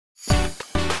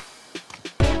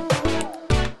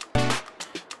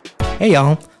Hey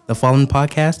y'all, the following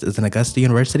podcast is an Augusta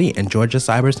University and Georgia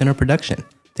Cyber Center production.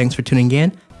 Thanks for tuning in.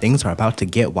 Things are about to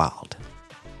get wild.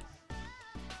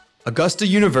 Augusta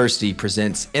University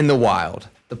presents In the Wild,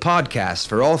 the podcast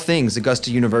for all things Augusta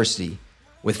University.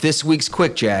 With this week's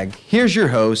Quick Jag, here's your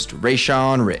host,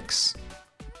 Rayshawn Ricks.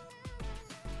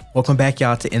 Welcome back,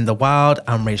 y'all, to In the Wild.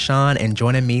 I'm Rayshawn, and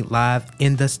joining me live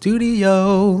in the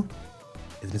studio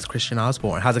is Miss Christian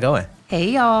Osborne. How's it going?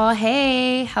 Hey, y'all.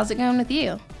 Hey, how's it going with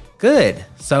you? Good.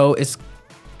 So it's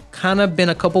kind of been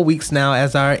a couple weeks now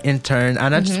as our intern,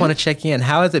 and I just want to check in.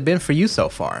 How has it been for you so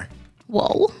far?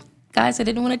 Whoa. Guys, I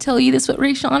didn't want to tell you this, but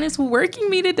Rayshawn is working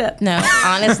me to death. No,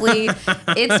 honestly,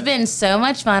 it's been so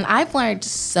much fun. I've learned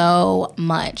so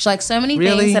much. Like, so many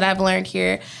things that I've learned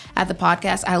here at the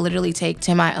podcast, I literally take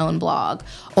to my own blog.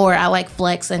 Or I, like,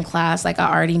 flex in class. Like,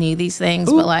 I already knew these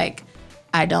things, but, like,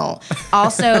 I don't.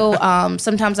 Also,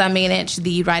 sometimes I manage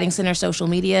the Writing Center social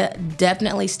media,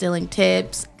 definitely stealing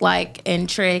tips, like, and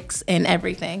tricks and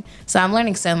everything. So I'm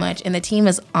learning so much, and the team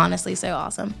is honestly so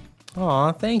awesome.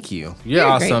 Aw, thank you. You're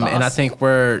awesome, and I think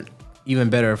we're even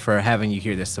better for having you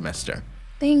here this semester.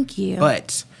 Thank you.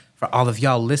 But for all of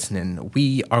y'all listening,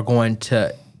 we are going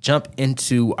to jump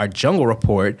into our jungle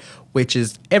report, which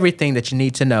is everything that you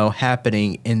need to know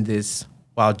happening in this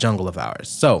wild jungle of ours.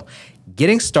 So,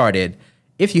 getting started,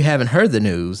 if you haven't heard the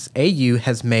news, AU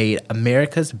has made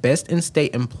America's Best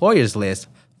in-State Employers list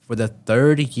for the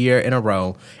third year in a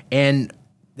row, and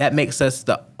that makes us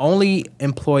the only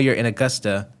employer in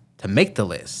Augusta to make the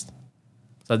list.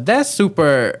 So that's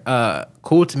super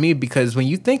cool to me, because when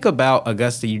you think about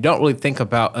Augusta, you don't really think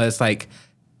about us like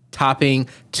topping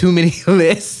too many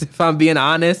lists, if I'm being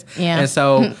honest. Yeah. And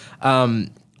so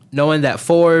knowing that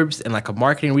Forbes and like a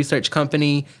marketing research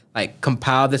company like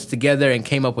compiled this together and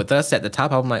came up with us at the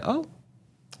top, I'm like, oh,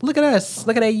 look at us.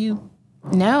 Look at AU.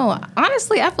 No,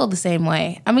 honestly, I feel the same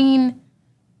way. I mean,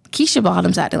 Keisha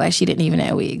Bottoms acted like she didn't even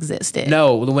know we existed.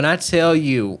 No, when I tell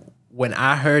you, when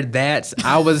I heard that,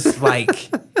 I was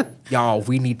like, y'all,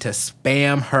 we need to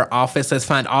spam her office. Let's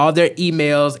find all their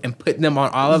emails and put them on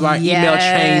all of our email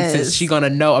chains, since she's going to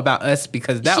know about us,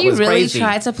 because that was crazy. She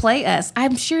really tried to play us.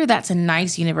 I'm sure that's a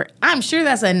nice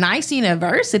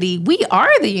university. We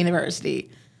are the university.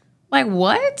 Like,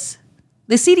 what?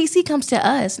 The CDC comes to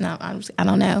us. No, I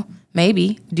don't know.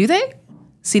 Maybe. Do they?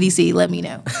 CDC, let me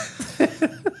know.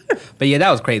 But yeah,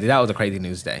 that was crazy. That was a crazy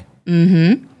news day.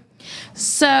 Mm-hmm.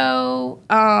 So,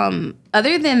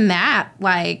 other than that,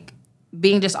 like,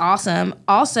 being just awesome,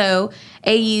 also,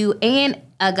 AU and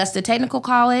Augusta Technical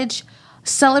College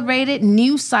celebrated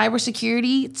new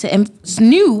cybersecurity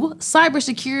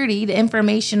to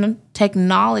information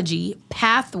technology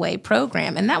pathway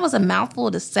program. And that was a mouthful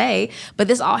to say, but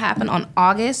this all happened on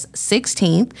August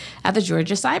 16th at the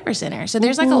Georgia Cyber Center. So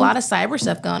there's like a lot of cyber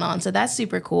stuff going on. So that's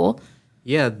super cool.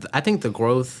 Yeah, I think the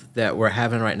growth that we're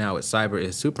having right now with cyber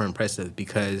is super impressive,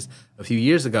 because a few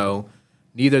years ago,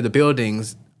 neither the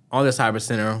buildings on the Cyber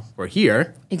Center were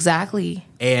here. Exactly.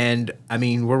 And, I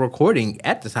mean, we're recording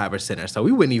at the Cyber Center, so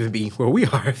we wouldn't even be where we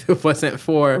are if it wasn't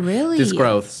for this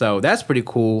growth. So that's pretty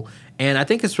cool. And I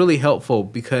think it's really helpful,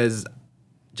 because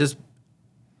just,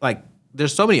 like,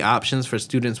 there's so many options for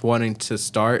students wanting to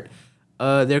start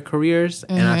their careers.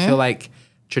 Mm-hmm. And I feel like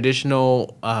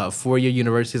traditional four-year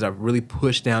universities are really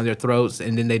pushed down their throats,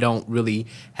 and then they don't really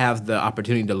have the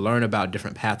opportunity to learn about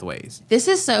different pathways. This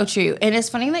is so true. And it's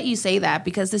funny that you say that,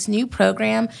 because this new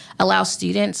program allows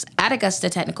students at Augusta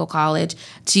Technical College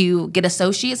to get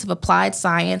Associates of Applied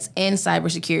Science in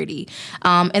Cybersecurity.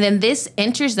 And then this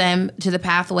enters them to the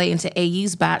pathway into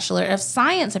AU's Bachelor of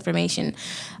Science Information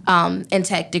and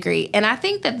Tech degree. And I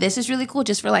think that this is really cool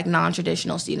just for like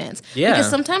non-traditional students. Yeah. Because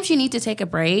sometimes you need to take a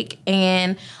break,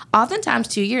 and oftentimes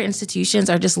two-year institutions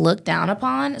are just looked down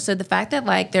upon. So the fact that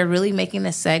like they're really making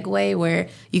this segue where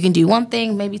you can do one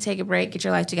thing, maybe take a break, get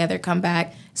your life together, come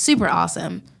back, super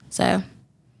awesome. So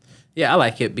yeah, I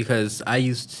like it, because I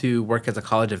used to work as a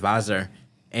college advisor,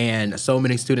 and so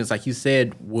many students, like you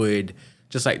said, would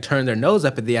just like turn their nose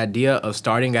up at the idea of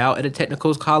starting out at a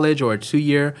technical college or a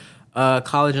two-year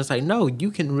college. And it's like, no,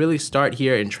 you can really start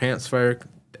here and transfer.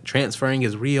 Transferring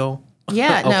is real.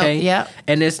 Yeah, okay? No, yeah.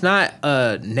 And it's not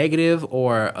a negative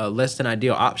or a less than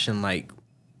ideal option. Like,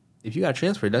 if you got to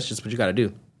transfer, that's just what you got to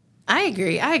do. I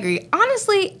agree.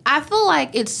 Honestly, I feel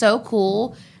like it's so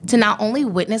cool to not only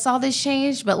witness all this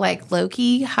change, but like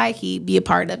low-key, high-key, be a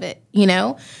part of it, you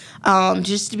know?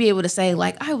 Just to be able to say,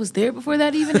 like, I was there before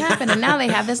that even happened, and now they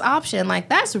have this option. Like,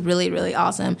 that's really, really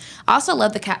awesome. I also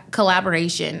love the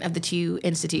collaboration of the two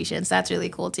institutions. That's really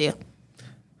cool, too.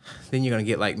 Then you're going to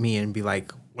get like me and be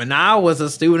like, when I was a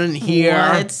student here.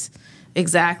 What?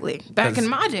 Exactly. Back in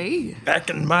my day. Back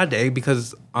in my day,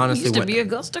 because honestly, Used to be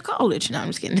Augusta College. No, I'm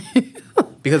just kidding.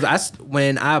 because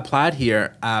when I applied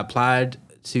here, I applied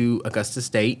to Augusta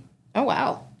State. Oh,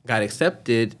 wow. Got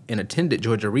accepted and attended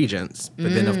Georgia Regents,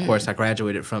 but then of course I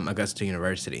graduated from Augusta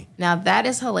University. Now that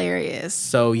is hilarious.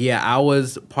 So yeah, I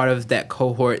was part of that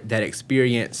cohort that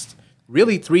experienced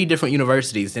really 3 different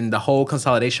universities in the whole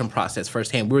consolidation process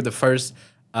firsthand. We were the first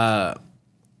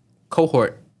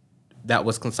cohort that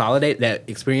was consolidated, that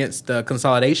experienced the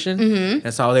consolidation.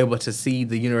 And so I was able to see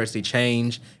the university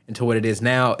change into what it is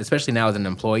now, especially now as an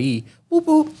employee. Whoop,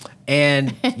 whoop.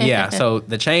 And yeah, so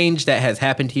the change that has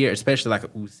happened here, especially like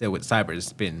we said with cyber,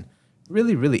 has been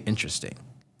really, really interesting.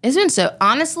 It's been so,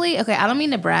 honestly, okay, I don't mean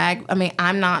to brag. I mean,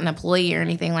 I'm not an employee or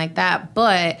anything like that,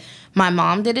 but my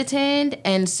mom did attend.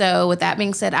 And so with that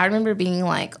being said, I remember being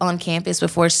like on campus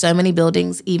before so many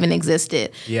buildings even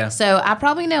existed. Yeah. So I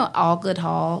probably know Allgood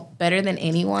Hall better than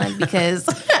anyone because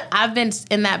I've been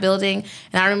in that building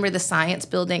and I remember the science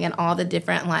building and all the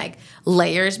different like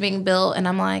layers being built. And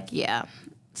I'm like, yeah.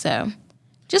 So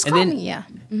just call me, yeah.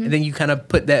 And then you kind of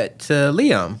put that to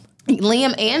Liam.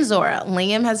 Liam and Zora.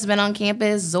 Liam has been on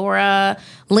campus. Zora,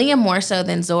 Liam more so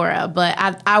than Zora, but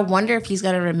I wonder if he's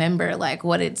gonna remember like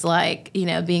what it's like,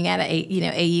 being at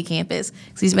AU campus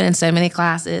because he's been in so many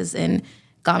classes and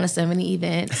gone to so many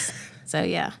events. So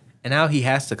yeah. And now he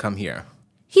has to come here.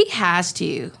 He has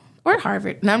to, or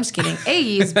Harvard. No, I'm just kidding.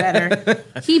 AU is better.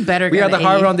 He better go. We are to the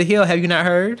Harvard AU. on the Hill. Have you not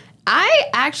heard? I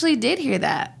actually did hear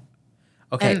that.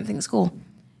 Okay. And I think it's cool.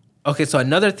 Okay. So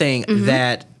another thing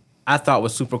that I thought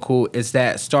was super cool is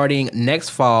that starting next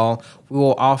fall, we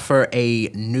will offer a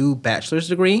new bachelor's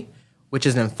degree, which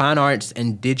is in fine arts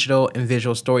and digital and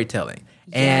visual storytelling.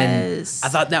 Yes. And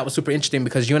I thought that was super interesting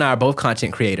because you and I are both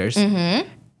content creators.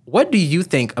 What do you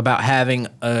think about having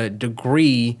a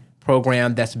degree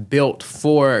program that's built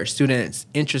for students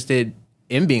interested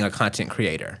in being a content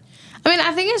creator? I mean,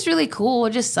 I think it's really cool.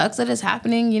 It just sucks that it's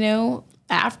happening,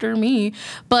 after me.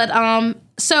 But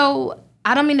so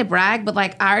I don't mean to brag, but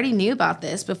like I already knew about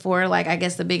this before, like I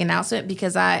guess the big announcement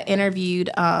because I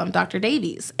interviewed Dr.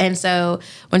 Davies. And so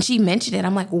when she mentioned it,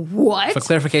 I'm like, what? For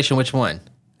clarification, which one?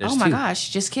 There's Oh my 2. gosh,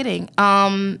 just kidding.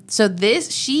 So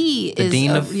she is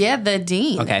dean of- the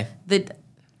dean. Okay.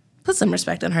 Put some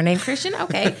respect on her name, Christian.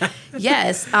 Okay.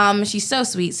 Yes. She's so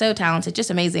sweet, so talented,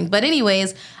 just amazing. But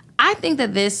anyways, I think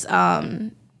that these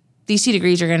 2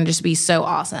 degrees are going to just be so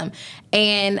awesome.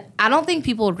 And I don't think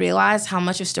people realize how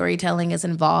much of storytelling is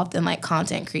involved in like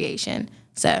content creation.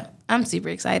 So I'm super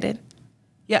excited.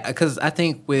 Yeah, because I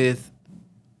think with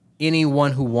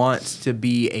anyone who wants to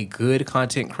be a good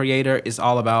content creator, it's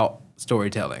all about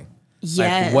storytelling.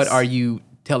 Yes. Like, what are you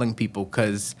telling people?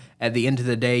 Because at the end of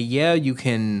the day, yeah, you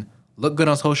can look good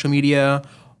on social media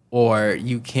or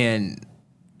you can,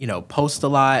 post a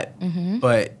lot,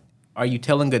 but are you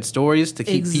telling good stories to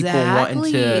keep people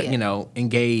wanting to,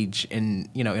 engage and,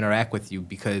 interact with you?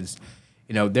 Because,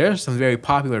 there are some very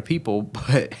popular people,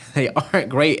 but they aren't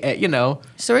great at,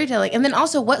 Storytelling. And then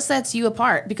also what sets you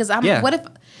apart? Because what if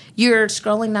you're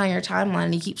scrolling down your timeline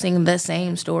and you keep seeing the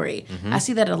same story? I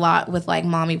see that a lot with like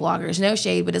mommy bloggers. No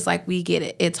shade, but it's like, we get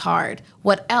it. It's hard.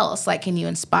 What else? Like, can you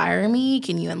inspire me?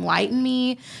 Can you enlighten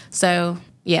me? So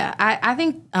yeah, I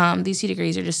think these 2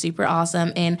 degrees are just super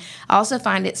awesome. And I also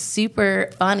find it super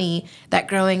funny that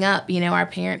growing up, our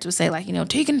parents would say like,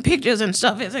 taking pictures and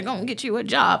stuff isn't going to get you a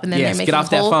job. And then Yes, they're making get off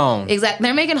that phone. Exactly.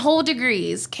 They're making whole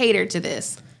degrees catered to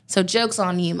this. So joke's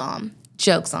on you, Mom.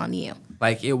 Joke's on you.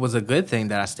 Like, it was a good thing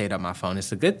that I stayed on my phone.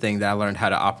 It's a good thing that I learned how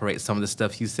to operate some of the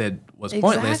stuff you said was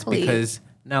pointless because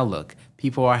now look,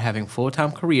 people are having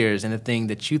full-time careers in a thing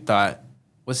that you thought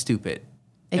was stupid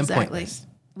and pointless.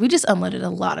 We just unloaded a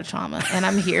lot of trauma, and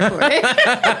I'm here for it.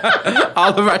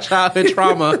 All of our childhood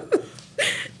trauma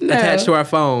attached to our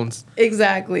phones.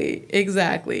 Exactly.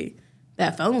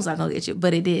 That phone's not gonna get you,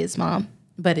 but it is, Mom.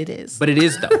 But it is. But it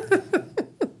is, though.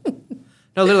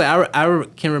 No, literally, I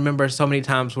can remember so many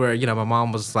times where, my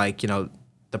mom was like,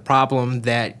 the problem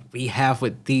that we have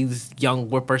with these young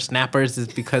whippersnappers is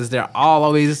because they're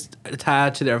always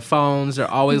tied to their phones. They're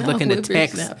always looking to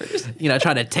text,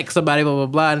 trying to text somebody, blah, blah,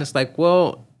 blah. And it's like,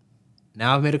 well,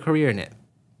 now I've made a career in it.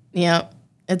 Yeah.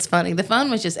 It's funny. The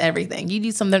phone was just everything. You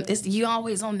do something, you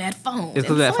always on that phone. It's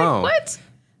because of that phone. What?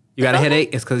 You got a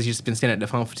headache? It's because you've just been staring at the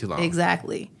phone for too long.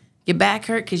 Exactly. Your back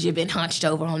hurt because you've been hunched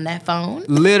over on that phone.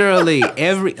 Literally,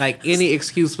 any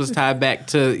excuse was tied back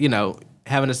to,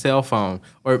 having a cell phone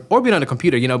or being on a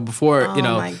computer, before,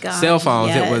 my gosh, cell phones,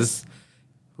 yes. It was,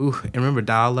 and remember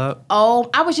dial up? Oh,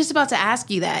 I was just about to ask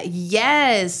you that.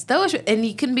 Yes. And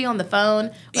you couldn't be on the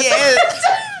phone. Yes.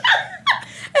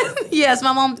 Yes,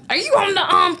 my mom. Are you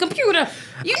on the computer?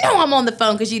 You know I'm on the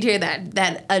phone because you'd hear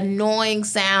that annoying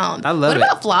sound. I love it. What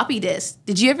about floppy disks?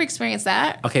 Did you ever experience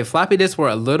that? Okay, floppy disks were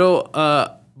a little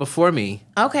before me.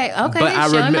 Okay, But I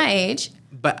showing my age.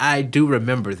 But I do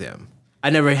remember them. I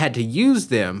never had to use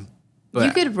them. But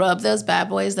You could rub those bad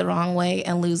boys the wrong way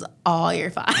and lose all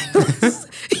your files.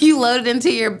 You load it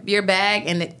into your bag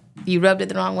and you rubbed it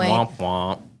the wrong way. Womp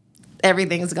womp.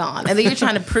 Everything's gone. And then you're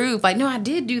trying to prove, like, no, I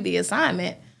did do the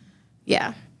assignment.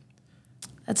 Yeah.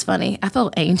 That's funny. I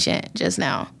felt ancient just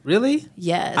now. Really?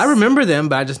 Yes. I remember them,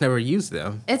 but I just never used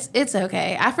them. It's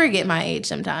okay. I forget my age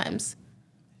sometimes.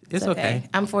 It's okay.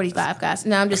 I'm 45, guys.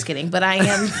 No, I'm just kidding. But I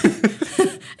am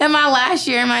in my last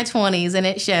year in my 20s, and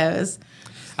it shows.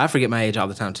 I forget my age all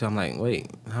the time, too. I'm like, wait,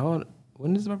 how old?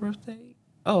 When is my birthday?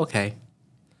 Oh, okay.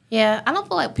 Yeah, I don't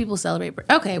feel like people celebrate.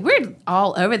 Okay, we're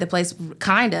all over the place,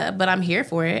 kind of, but I'm here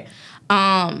for it.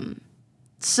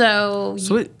 So...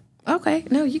 Sweet. Okay.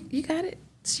 No, you got it.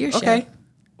 It's your show. Okay.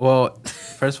 Well,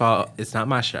 first of all, it's not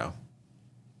my show.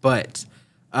 But...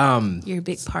 You're a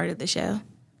big part of the show.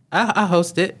 I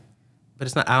host it, but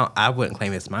it's not. I wouldn't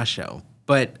claim it's my show.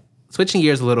 But switching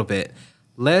gears a little bit,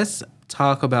 let's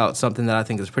talk about something that I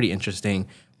think is pretty interesting,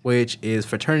 which is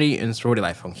fraternity and sorority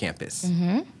life on campus.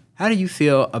 Mm-hmm. How do you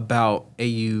feel about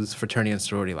AU's fraternity and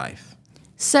sorority life?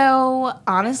 So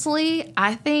honestly,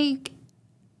 I think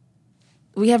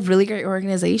we have really great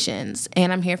organizations,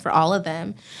 and I'm here for all of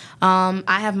them.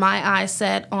 I have my eyes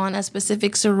set on a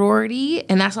specific sorority,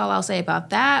 and that's all I'll say about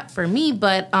that for me.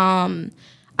 But I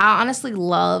honestly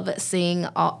love seeing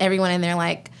everyone in their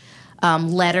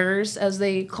letters, as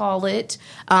they call it.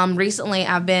 Recently,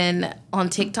 I've been on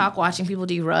TikTok watching people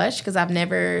do Rush because I've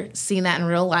never seen that in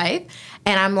real life.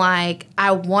 And I'm like,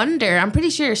 I wonder, I'm pretty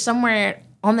sure somewhere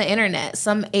on the internet,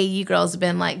 some AU girls have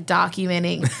been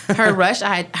documenting her Rush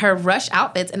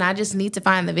outfits, and I just need to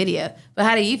find the video. But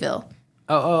how do you feel?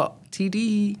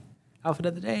 TD, outfit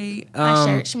of the day. My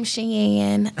shirt from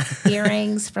Shein,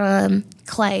 earrings from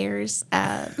Claire's.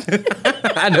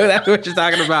 I know that's what you're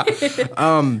talking about.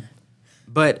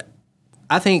 But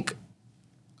I think,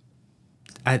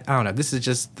 I don't know, this is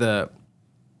just the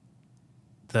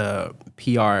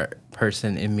PR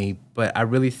person in me, but I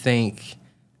really think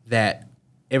that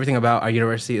everything about our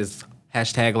university is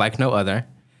hashtag like no other.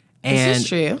 And This is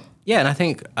true. Yeah, and I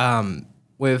think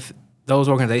with those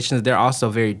organizations, they're also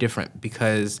very different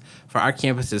because for our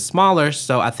campus is smaller,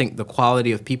 so I think the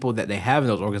quality of people that they have in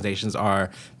those organizations are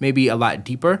maybe a lot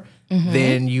deeper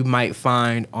than you might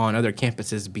find on other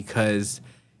campuses, because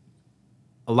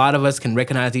a lot of us can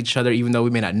recognize each other even though we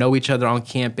may not know each other on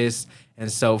campus.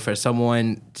 And so for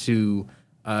someone to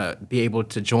be able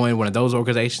to join one of those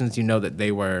organizations, you know that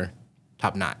they were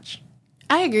top notch.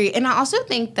 I agree. And I also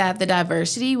think that the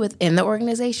diversity within the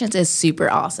organizations is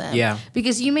super awesome. Yeah.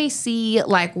 Because you may see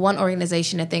one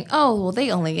organization and think, oh, well,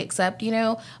 they only accept,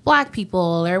 Black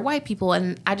people or white people.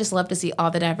 And I just love to see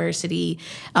all the diversity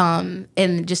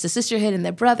and just the sisterhood and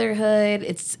the brotherhood.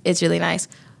 It's really nice.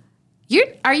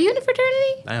 Are you in a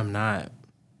fraternity? I am not.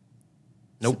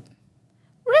 Nope.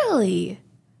 Really?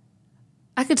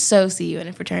 I could so see you in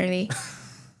a fraternity.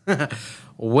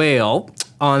 Well,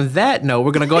 on that note,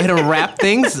 we're going to go ahead and wrap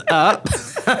things up.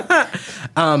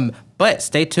 But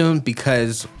stay tuned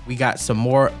because we got some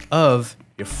more of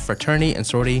your fraternity and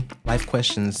sorority life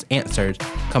questions answered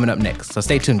coming up next. So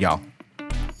stay tuned, y'all.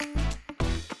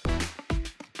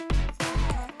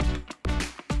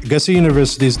 Augusta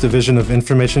University's Division of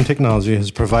Information Technology has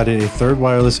provided a third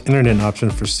wireless internet option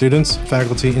for students,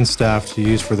 faculty, and staff to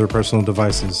use for their personal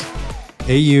devices.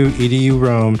 AU EDU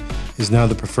Roam is now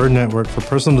the preferred network for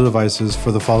personal devices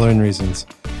for the following reasons: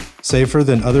 safer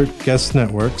than other guest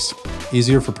networks,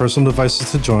 easier for personal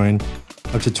devices to join,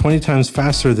 up to 20 times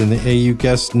faster than the AU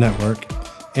guest network,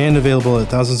 and available at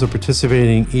thousands of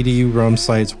participating EDU Roam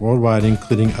sites worldwide,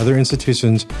 including other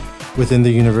institutions within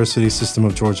the University System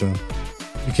of Georgia.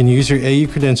 You can use your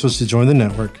AU credentials to join the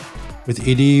network. With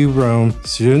EDU Roam,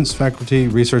 students, faculty,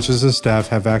 researchers, and staff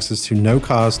have access to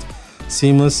no-cost,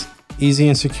 seamless, easy,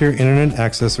 and secure internet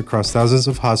access across thousands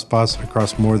of hotspots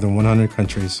across more than 100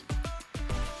 countries.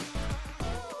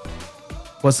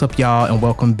 What's up, y'all, and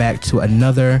welcome back to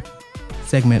another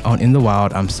segment on In the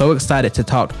Wild. I'm so excited to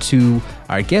talk to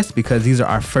our guests because these are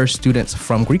our first students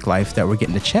from Greek Life that we're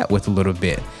getting to chat with a little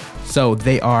bit. So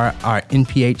they are our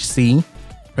NPHC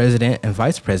President and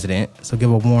Vice President. So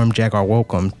give a warm Jaguar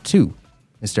welcome to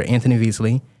Mr. Anthony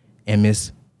Veasley and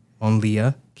Miss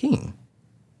Onlia King.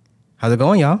 How's it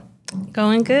going, y'all?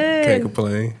 Going good. Can't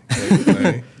complain.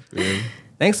 Yeah.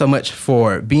 Thanks so much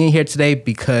for being here today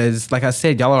because, like I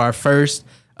said, y'all are our first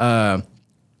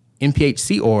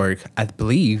NPHC org, I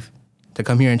believe, to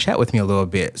come here and chat with me a little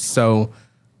bit. So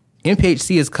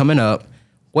MPHC is coming up.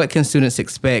 What can students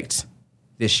expect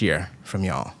this year from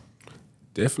y'all?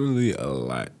 Definitely a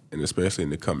lot, and especially in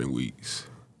the coming weeks.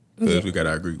 Because we got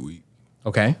our Greek week.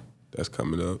 Okay. That's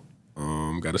coming up.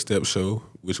 Got a step show,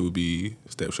 which will be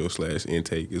step show /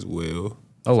 intake as well.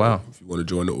 Oh, wow. If you want to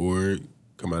join the org,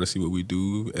 come out and see what we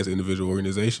do as individual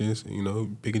organizations. You know,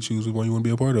 pick and choose which one you want to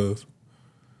be a part of.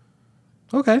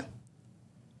 Okay.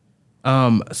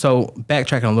 So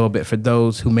backtracking a little bit for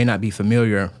those who may not be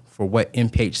familiar for what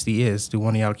MPHC is, do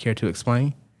one of y'all care to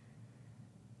explain?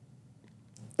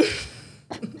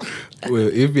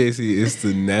 Well, MPHC is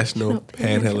the National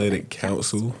Panhellenic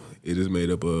Council. It is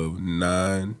made up of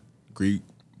 9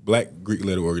 Black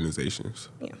Greek-led organizations.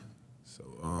 Yeah. So,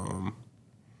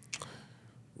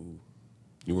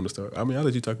 you want to start? I mean, I'll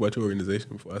let you talk about your organization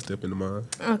before I step into mine.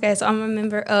 Okay, so I'm a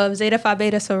member of Zeta Phi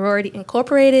Beta Sorority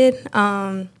Incorporated.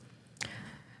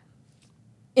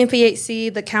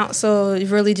 MPHC, the council, is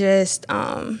really just,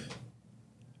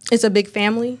 it's a big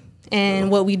family.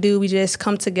 And what we do, we just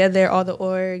come together, all the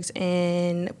orgs,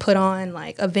 and put on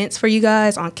like events for you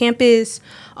guys on campus,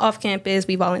 off campus.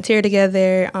 We volunteer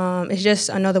together. It's just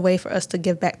another way for us to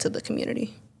give back to the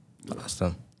community.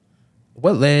 Awesome.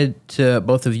 What led to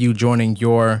both of you joining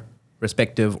your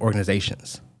respective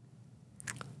organizations?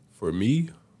 For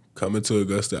me, coming to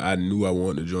Augusta, I knew I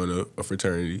wanted to join a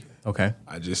fraternity. Okay.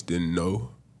 I just didn't know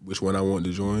which one I wanted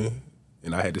to join.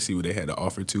 And I had to see what they had to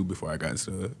offer too before I got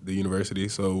to the university.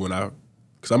 So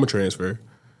because I'm a transfer,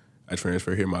 I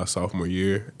transferred here my sophomore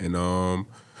year. And when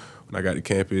I got to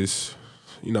campus,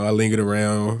 you know, I lingered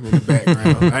around in the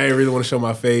background. I didn't really want to show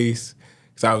my face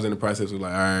because I was in the process of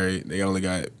like, all right, they only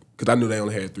got, because I knew they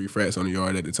only had 3 frats on the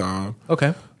yard at the time.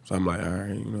 Okay. So I'm like, all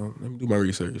right, you know, let me do my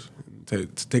research,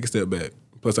 take a step back.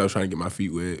 Plus I was trying to get my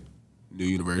feet wet, new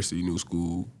university, new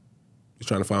school, just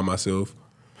trying to find myself.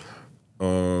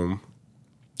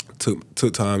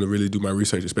 Took time to really do my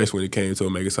research, especially when it came to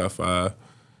Omega Psi Phi,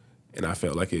 and I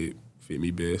felt like it fit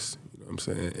me best. You know what I'm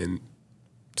saying? And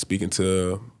speaking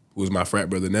to who was my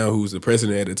frat brother now, who was the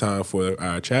president at the time for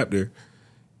our chapter,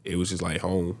 it was just like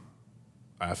home.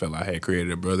 I felt like I had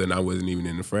created a brother, and I wasn't even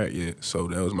in the frat yet, so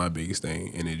that was my biggest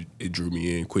thing, and it drew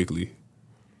me in quickly.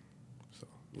 So,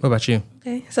 What about you?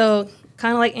 Okay, so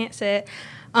kind of like Ant said,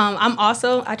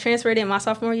 I transferred in my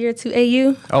sophomore year to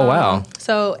AU. Oh, wow.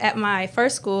 So at my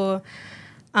first school,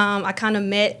 I kind of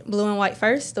met Blue and White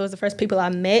first. Those were the first people I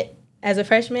met as a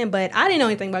freshman, but I didn't know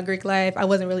anything about Greek life. I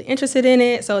wasn't really interested in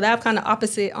it, so that was kind of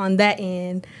opposite on that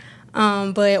end.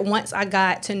 But once I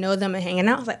got to know them and hanging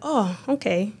out, I was like, oh,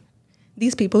 okay,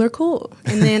 these people are cool.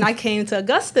 And then I came to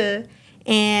Augusta,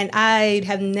 and I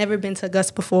have never been to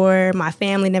Augusta before. My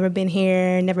family never been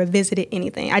here, never visited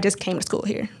anything. I just came to school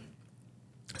here.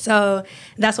 So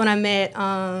that's when I met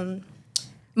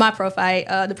my prophyte,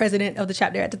 the president of the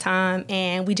chapter at the time,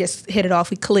 and we just hit it off.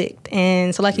 We clicked.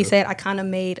 And so like you said, I kind of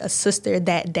made a sister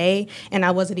that day, and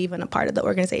I wasn't even a part of the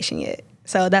organization yet.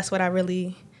 So that's what I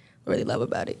really, really love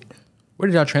about it. Where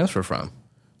did y'all transfer from?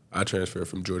 I transferred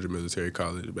from Georgia Military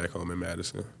College back home in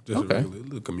Madison. Just Okay. a regular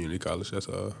little community college, that's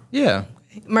all. Yeah.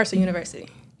 Mercer University.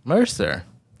 Mercer.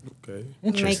 Okay.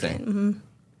 Interesting. Macon. Mm-hmm.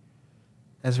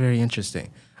 That's very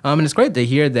interesting. And it's great to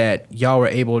hear that y'all were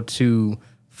able to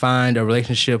find a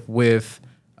relationship with,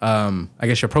 I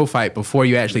guess, your prophyte before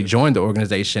you actually joined the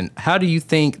organization. How do you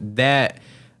think that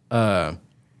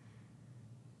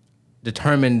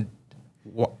determined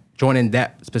joining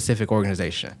that specific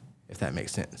organization, if that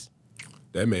makes sense?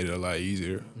 That made it a lot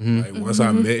easier. Like once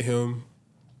I met him,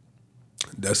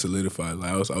 that solidified.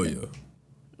 Like I was, oh yeah.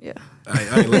 Yeah.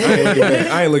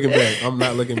 I ain't looking back. I'm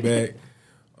not looking back.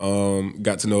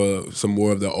 Got to know some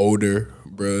more of the older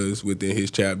bros within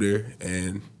his chapter,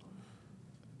 and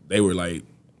they were like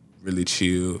really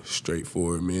chill,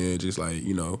 straightforward, man. Just like,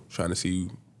 you know, trying to see,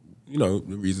 you know,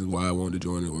 the reasons why I wanted to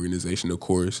join the organization, of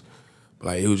course. But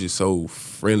like it was just so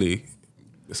friendly.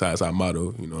 Besides our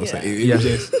motto, you know what I'm saying?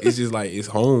 It's just like it's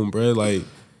home, bro. Like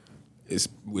it's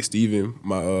with Steven,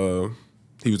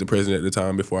 he was the president at the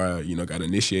time before I, you know, got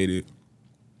initiated.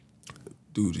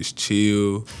 Dude, just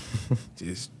chill,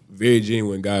 just very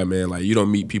genuine guy, man. Like you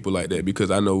don't meet people like that because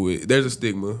I know there's a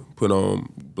stigma put on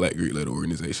Black Greek-led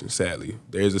organizations. Sadly,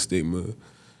 there's a stigma.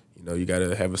 You know, you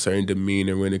gotta have a certain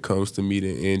demeanor when it comes to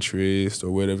meeting interest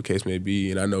or whatever the case may be.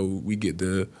 And I know we get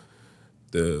the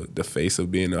face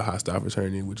of being a hostile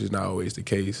fraternity, which is not always the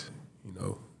case. You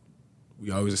know,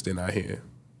 we always extend our hand,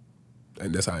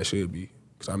 and that's how it should be.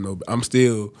 Because I'm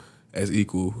still as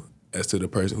equal as to the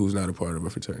person who's not a part of a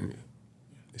fraternity.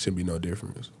 It should be no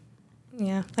difference.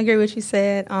 Yeah, I agree with what you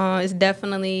said. It's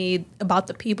definitely about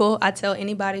the people. I tell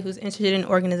anybody who's interested in an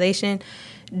organization,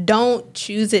 don't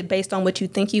choose it based on what you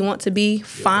think you want to be. Yeah.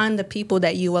 Find the people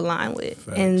that you align with.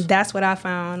 Facts. And that's what I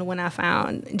found when I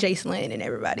found Jacelyn and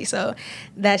everybody. So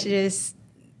that's just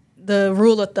the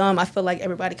rule of thumb I feel like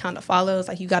everybody kind of follows.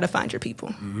 Like, you got to find your people.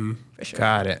 Mm-hmm. For sure.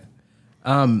 Got it.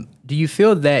 Do you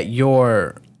feel that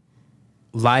your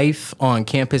life on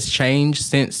campus changed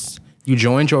since you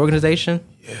joined your organization?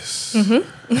 Yes.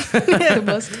 Mm-hmm. Yeah,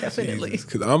 most definitely.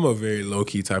 Because I'm a very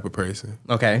low-key type of person.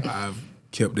 Okay. I've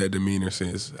kept that demeanor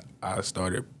since I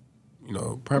started,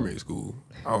 primary school.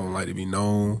 I don't like to be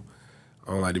known.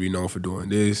 I don't like to be known for doing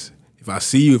this. If I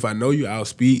see you, if I know you, I'll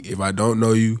speak. If I don't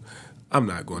know you, I'm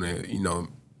not going to,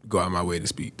 go out my way to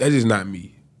speak. That's just not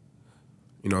me.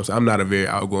 So I'm not a very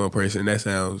outgoing person.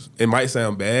 It might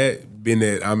sound bad, being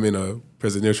that I'm in a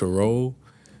presidential role,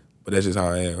 but that's just how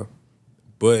I am.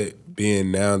 But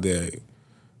being now that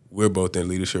we're both in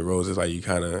leadership roles, it's like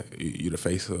you're the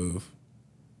face of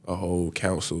a whole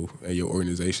council and your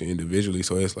organization individually.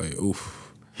 So it's like,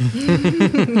 oof.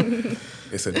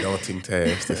 It's a daunting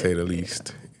task, to say the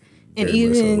least. And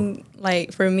even,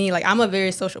 like, for me, like, I'm a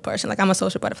very social person. Like, I'm a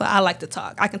social butterfly. I like to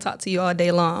talk. I can talk to you all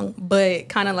day long. But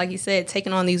kind of like you said,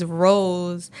 taking on these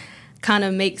roles kind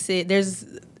of makes it, there's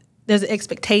an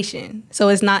expectation. So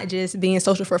it's not just being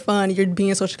social for fun. You're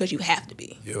being social because you have to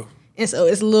be. Yeah. And so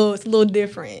it's a little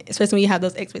different, especially when you have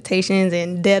those expectations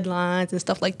and deadlines and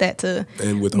stuff like that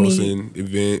and with hosting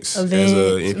events as a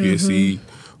NPSC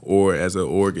or as an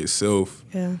org itself.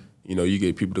 Yeah. You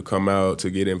get people to come out to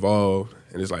get involved,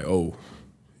 and it's like, oh,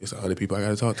 it's 100 people I got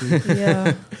to talk to.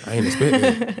 Yeah. I ain't expect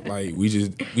that. Like, we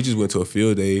just went to a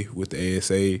field day with the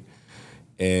ASA,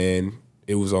 and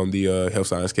it was on the health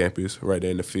science campus right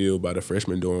there in the field by the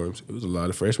freshman dorms. It was a lot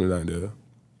of freshmen down there.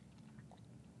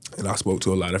 And I spoke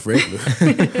to a lot of freshmen.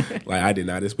 Like, I did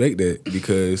not expect that,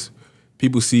 because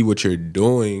people see what you're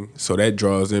doing, so that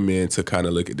draws them in to kind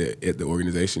of look at the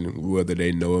organization, whether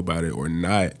they know about it or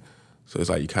not. So it's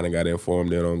like you kind of got to inform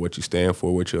them on what you stand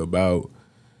for, what you're about.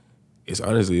 It's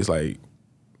like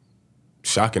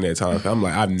shocking at times. I'm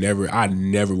like, I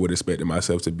never would have expected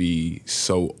myself to be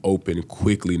so open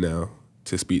quickly now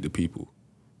to speak to people.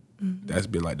 Mm-hmm. That's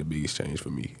been like the biggest change for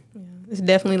me. Yeah. It's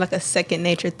definitely like a second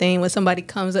nature thing. When somebody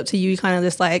comes up to you, you kind of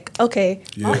just like, okay,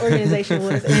 my organization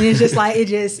was, and it's just like,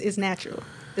 it's natural.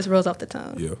 Just rolls off the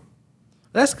tongue. Yeah.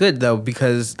 That's good, though,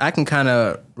 because I can kind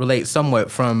of relate somewhat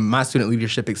from my student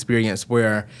leadership experience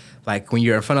where, like, when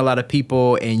you're in front of a lot of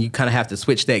people and you kind of have to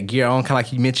switch that gear on, kind of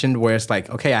like you mentioned, where it's like,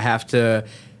 okay, I have to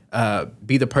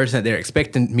be the person that they're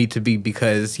expecting me to be,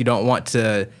 because you don't want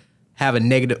to have a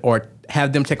negative or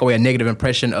have them take away a negative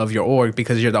impression of your org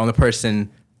because you're the only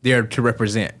person there to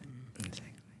represent.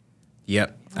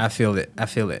 Yep, I feel it.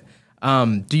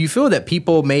 Do you feel that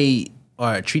people may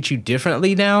treat you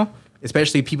differently now?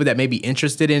 Especially people that may be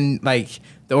interested in, like,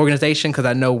 the organization, because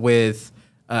I know with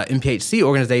MPHC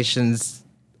organizations,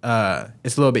 it's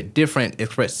a little bit different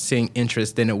expressing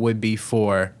interest than it would be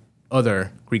for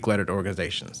other Greek-lettered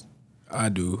organizations. I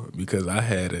do, because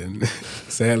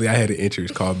sadly, I had an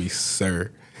interest call me Sir.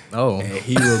 Oh. And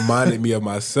he reminded me of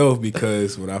myself,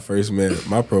 because when I first met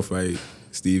my profile,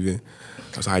 Steven,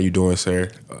 I was like, how you doing,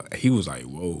 sir? He was like,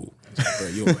 whoa. Bro,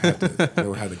 you don't have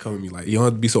to come at me like, you don't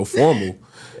have to be so formal,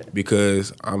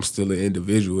 because I'm still an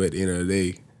individual at the end of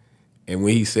the day. And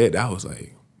when he said that, I was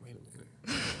like, wait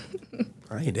a minute,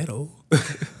 I ain't that old,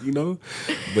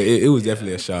 But it was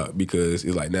definitely a shock, because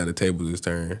it's like now the table is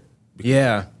turned.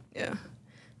 Yeah.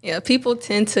 People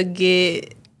tend to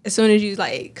get, as soon as you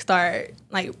like start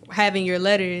like having your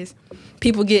letters,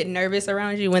 people get nervous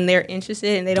around you when they're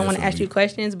interested and they don't want to ask you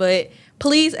questions. But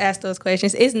please ask those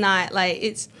questions. It's not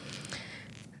like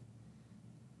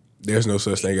there's no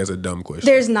such thing as a dumb question.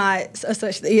 There's not a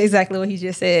such thing. Exactly what he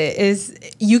just said. Is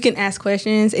you can ask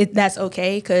questions. That's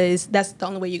okay, because that's the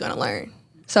only way you're going to learn.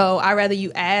 So I'd rather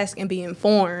you ask and be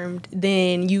informed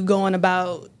than you going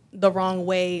about the wrong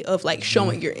way of like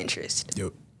showing your interest.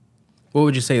 Yep. What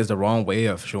would you say is the wrong way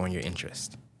of showing your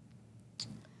interest?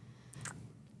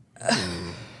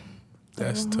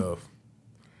 That's tough.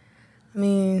 I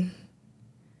mean,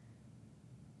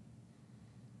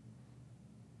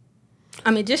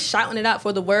 just shouting it out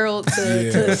for the world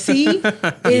to see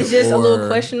is just a little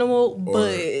questionable.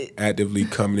 But actively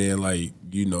coming in like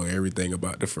you know everything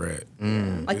about the frat,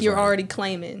 like you're already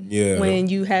claiming when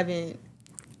you haven't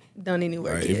done any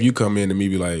work. If you come in to me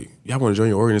be like, y'all want to join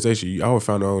your organization? I was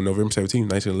founded on November 17,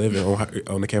 1911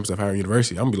 on the campus of Howard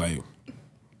University. I'm gonna be like,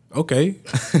 okay,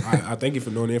 I thank you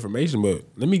for knowing the information, but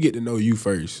let me get to know you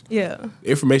first. Yeah, the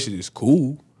information is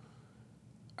cool.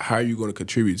 how are you going to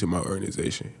contribute to my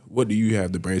organization? What do you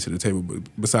have to bring to the table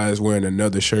besides wearing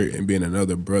another shirt and being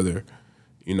another brother?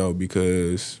 You know,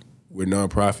 because we're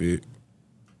nonprofit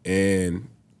and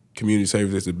community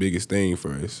service is the biggest thing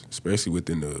for us, especially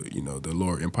within the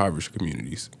lower impoverished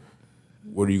communities.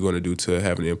 What are you going to do to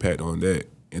have an impact on that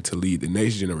and to lead the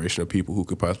next generation of people who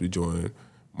could possibly join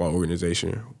my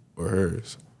organization or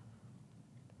hers?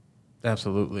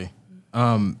 Absolutely.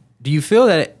 Do you feel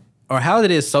that, or how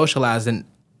it is socialized, and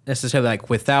necessarily like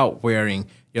without wearing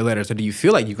your letters, or do you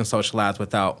feel like you can socialize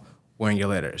without wearing your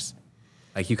letters?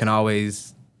 Like you can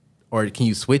always, or can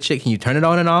you switch it? Can you turn it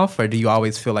on and off, or do you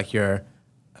always feel like you're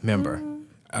a member?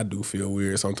 I do feel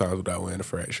weird sometimes without wearing a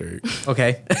frat shirt.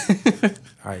 Okay.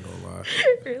 I ain't gonna lie.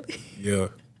 Really? Yeah,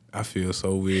 I feel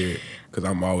so weird because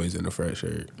I'm always in a frat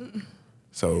shirt.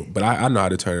 So, but I know how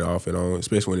to turn it off and on,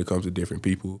 especially when it comes to different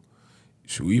people.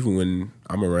 Shoot, even when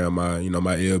I'm around my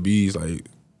LBs, like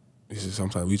it's just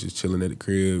sometimes we just chilling at the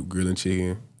crib, grilling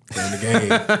chicken, playing the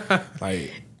game.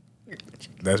 Like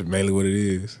that's mainly what it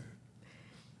is.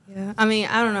 Yeah, I mean,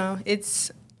 I don't know.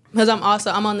 It's because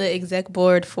I'm on the exec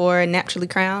board for Naturally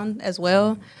Crowned as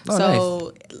well. Oh,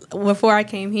 so before I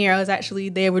came here, I was actually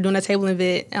there. We're doing a table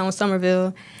event on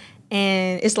Somerville,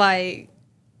 and it's like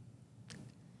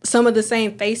some of the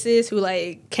same faces who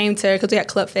like came to, because we had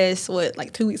Club Fest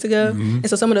 2 weeks ago, and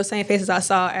so some of those same faces I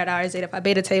saw at our Zeta Phi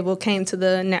Beta table came to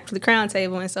the Naturally Crowned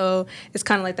table, and so it's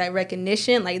kind of like that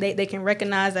recognition, like they can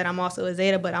recognize that I'm also a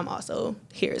Zeta, but I'm also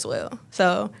here as well.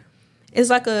 So it's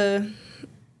like a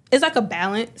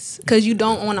balance, because you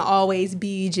don't want to always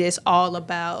be just all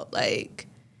about like,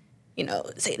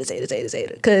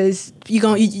 Zeta, because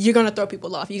you're gonna throw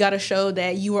people off. You got to show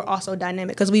that you are also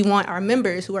dynamic, because we want our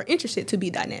members who are interested to be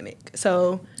dynamic.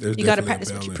 So There's you got to definitely a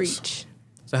practice what you balance. preach.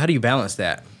 So how do you balance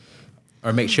that,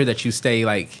 or make sure that you stay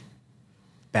like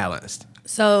balanced?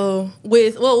 So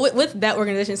with that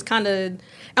organization, it's kind of,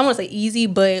 I want to say easy,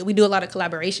 but we do a lot of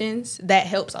collaborations. That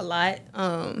helps a lot.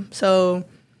 So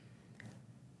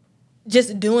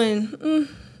just doing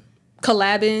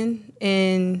collabing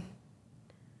and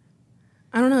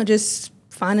I don't know, just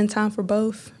finding time for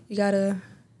both. You gotta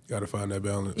find that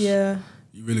balance. Yeah.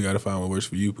 You really gotta find what works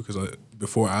for you, because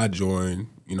before I joined,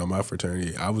 my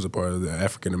fraternity, I was a part of the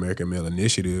African American Male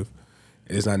Initiative.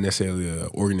 It's not necessarily an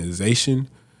organization,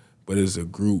 but it's a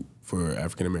group for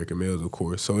African American males, of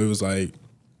course. So it was like,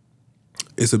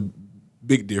 it's a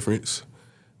big difference.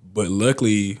 But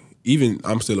luckily, even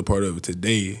I'm still a part of it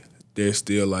today, there's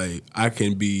still like, I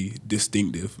can be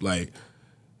distinctive. Like,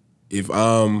 if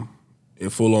I'm in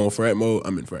full-on frat mode,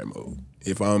 I'm in frat mode.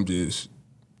 If I'm just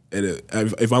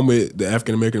if I'm with the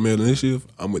African American Male Initiative,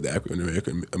 I'm with the African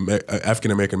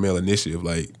American Male Initiative.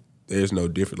 Like, there's no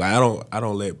difference. Like, I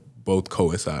don't let both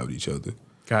coincide with each other.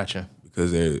 Gotcha.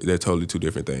 Because they're totally two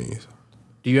different things.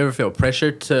 Do you ever feel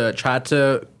pressure to try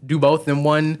to do both in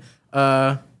one,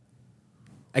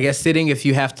 sitting, if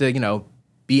you have to,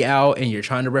 be out and you're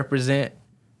trying to represent?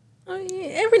 Oh, yeah.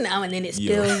 Every now and then it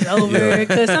spills over,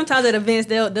 because sometimes at events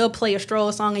they'll play a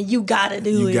stroll song and you gotta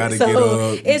do it. Gotta so get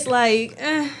up. It's like,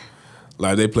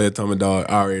 Like, they play a Tommy Dog,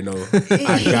 I already know.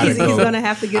 I gotta go. He's gonna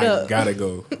have to get up. I gotta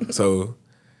go. So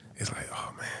it's like,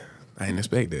 oh man, I didn't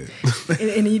expect that. and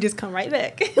then you just come right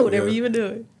back, whatever Yeah. you were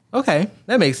doing. Okay,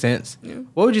 that makes sense. Yeah.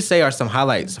 What would you say are some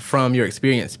highlights from your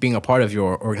experience being a part of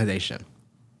your organization?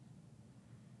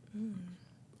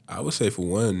 I would say, for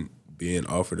one, being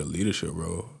offered a leadership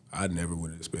role. I never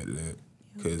would have expected that,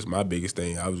 because my biggest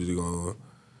thing, I was just going to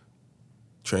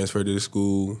transfer to the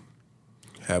school,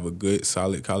 have a good,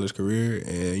 solid college career,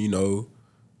 and,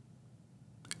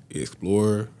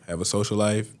 explore, have a social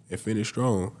life, and finish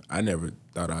strong. I never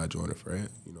thought I'd join a frat.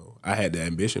 I had the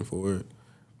ambition for it.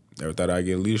 Never thought I'd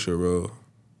get a leadership role.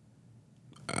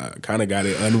 I kind of got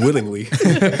it unwillingly,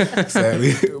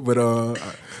 sadly. But,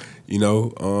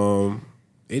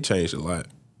 it changed a lot.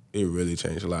 It really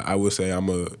changed a lot. I would say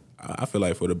I feel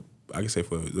like for the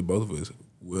both of us,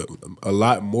 we're a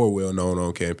lot more well known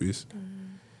on campus,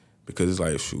 because it's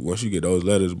like, shoot, once you get those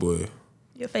letters, boy,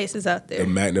 Your face is out there. the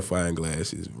magnifying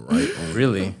glass is right on.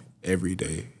 Really? Every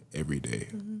day.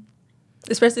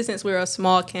 Especially since we're a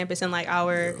small campus and like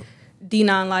our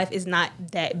D9 life is not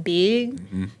that big.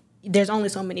 Mm-hmm. There's only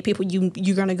so many people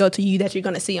you're gonna go to that you're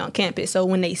gonna see on campus. So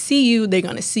when they see you, they're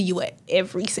gonna see you at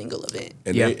every single event.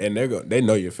 And Yeah. they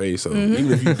know your face. So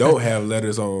even if you don't have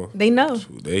letters on, They know.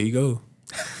 shoot, there you go.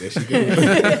 There she goes.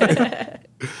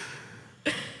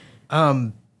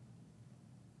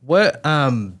 What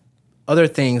other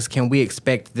things can we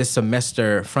expect this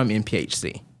semester from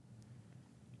MPHC?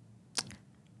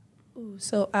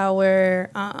 So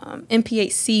our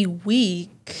MPHC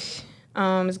week,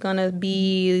 It's gonna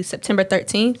be September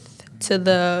 13th to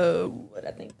the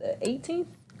 18th.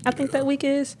 I think that week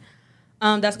is.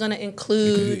 That's gonna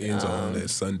include. It ends on that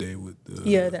Sunday with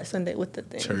the that Sunday with the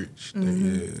thing. church.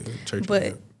 Church. But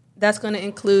event. that's gonna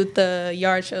include the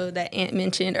yard show that Ant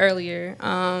mentioned earlier.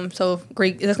 So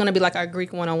Greek, that's gonna be like our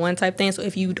Greek 101 type thing. So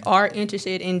if you are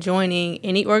interested in joining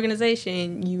any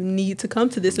organization, you need to come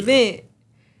to this event.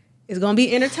 It's gonna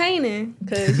be entertaining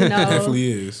because It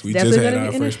definitely is. We just had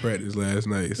our first practice last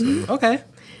night. So. Okay.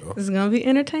 It's gonna be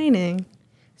entertaining.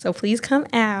 So please come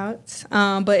out.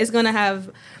 But it's gonna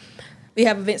have. We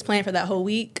have events planned for that whole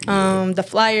week. The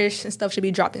flyers and stuff should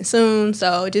be dropping soon.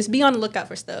 So just be on the lookout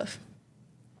for stuff.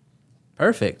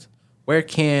 Perfect. Where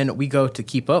can we go to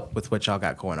keep up with what y'all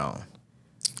got going on?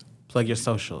 Plug your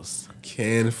socials.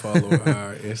 Can follow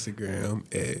our Instagram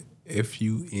at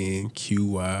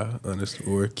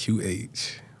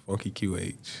FUNQY_QH, Funky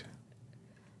QH.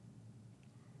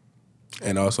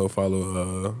 And also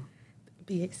follow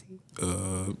BXC.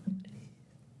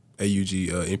 AUG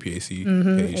MPAC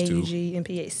page too. AUG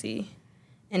MPAC.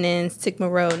 And then Sigma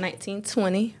Road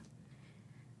 1920.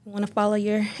 You want to follow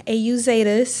your AU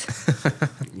Zetas.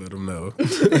 Let them know.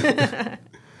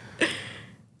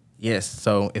 Yes.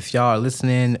 So if y'all are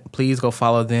listening, please go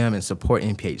follow them and support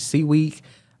NPHC Week.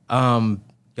 Y'all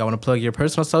want to plug your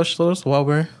personal socials while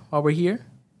we're here?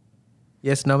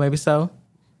 Yes, no, maybe so.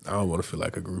 I don't want to feel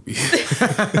like a groupie.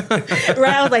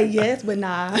 Right? I was like, yes, but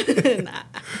nah. Nah.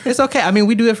 It's okay. I mean,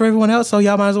 we do it for everyone else, so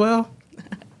y'all might as well.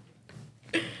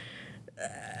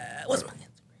 What's my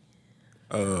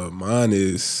Instagram? Mine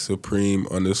is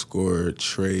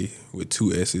Supreme_Trey with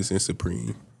 2 S's in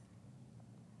Supreme.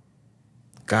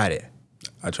 Got it.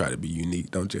 I try to be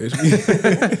unique. Don't judge me.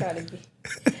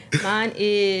 Mine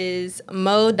is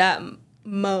mo.mo_k_.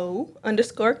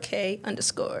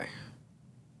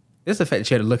 It's the fact that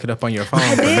you had to look it up on your phone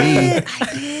I for me.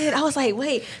 did. I was like,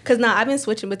 wait. Because now I've been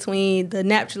switching between the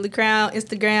Naturally Crown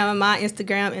Instagram, my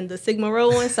Instagram, and the Sigma Row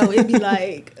one. So it'd be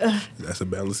like... That's a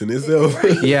balance in itself.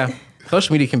 Yeah.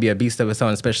 Social media can be a beast of its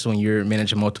own, especially when you're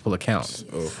managing multiple accounts.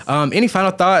 Any final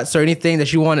thoughts or anything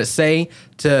that you want to say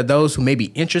to those who may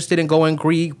be interested in going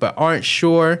Greek but aren't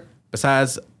sure,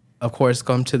 besides, of course,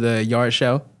 come to the yard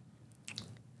show?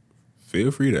 Feel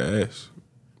free to ask.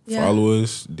 Yeah. Follow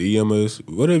us, DM us,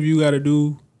 whatever you got to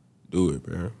do it,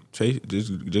 bro.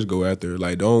 Just go out there.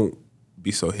 Like, don't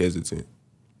be so hesitant.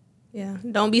 Yeah,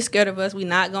 don't be scared of us. We're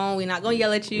not gonna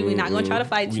yell at you. We're not gonna try to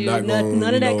fight you. Not None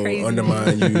gonna, of that crazy.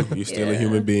 undermine you. You're still a Yeah.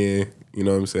 human being. You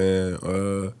know what I'm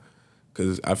saying?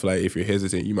 Because I feel like if you're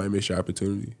hesitant, you might miss your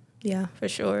opportunity. Yeah, for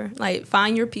sure. Like,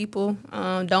 find your people.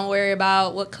 Don't worry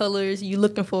about what colors you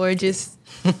looking for. Just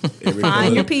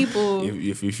find your people.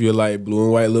 If you feel like blue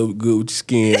and white look good with your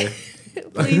skin,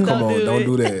 Please come on, don't it.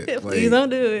 do that. Please don't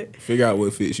do it. Figure out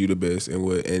what fits you the best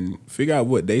and figure out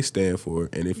what they stand for.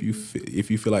 And if you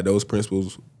feel like those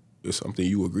principles is something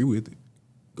you agree with,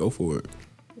 go for it.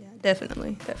 Yeah,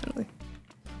 definitely.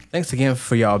 Thanks again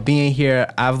for y'all being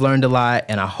here. I've learned a lot,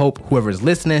 and I hope whoever's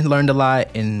listening learned a lot,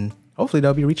 and hopefully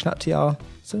they'll be reaching out to y'all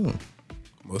soon.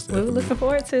 Most We're definitely. looking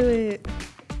forward to it.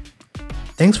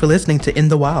 Thanks for listening to In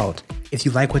the Wild. If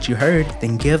you like what you heard,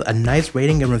 then give a nice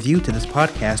rating and review to this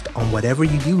podcast on whatever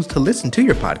you use to listen to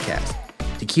your podcast.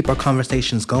 To keep our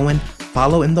conversations going,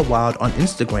 follow In the Wild on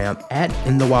Instagram at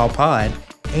InTheWildPod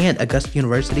and Augusta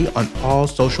University on all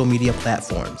social media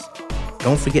platforms.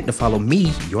 Don't forget to follow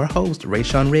me, your host,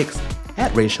 Rayshawn Ricks,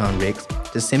 at Rayshawn Ricks,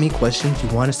 to send me questions you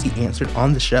want to see answered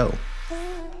on the show.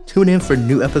 Tune in for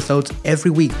new episodes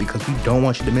every week because we don't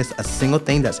want you to miss a single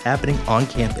thing that's happening on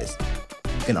campus.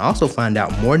 You can also find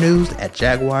out more news at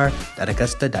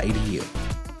jaguar.augusta.edu.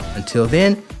 Until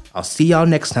then, I'll see y'all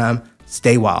next time.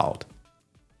 Stay wild.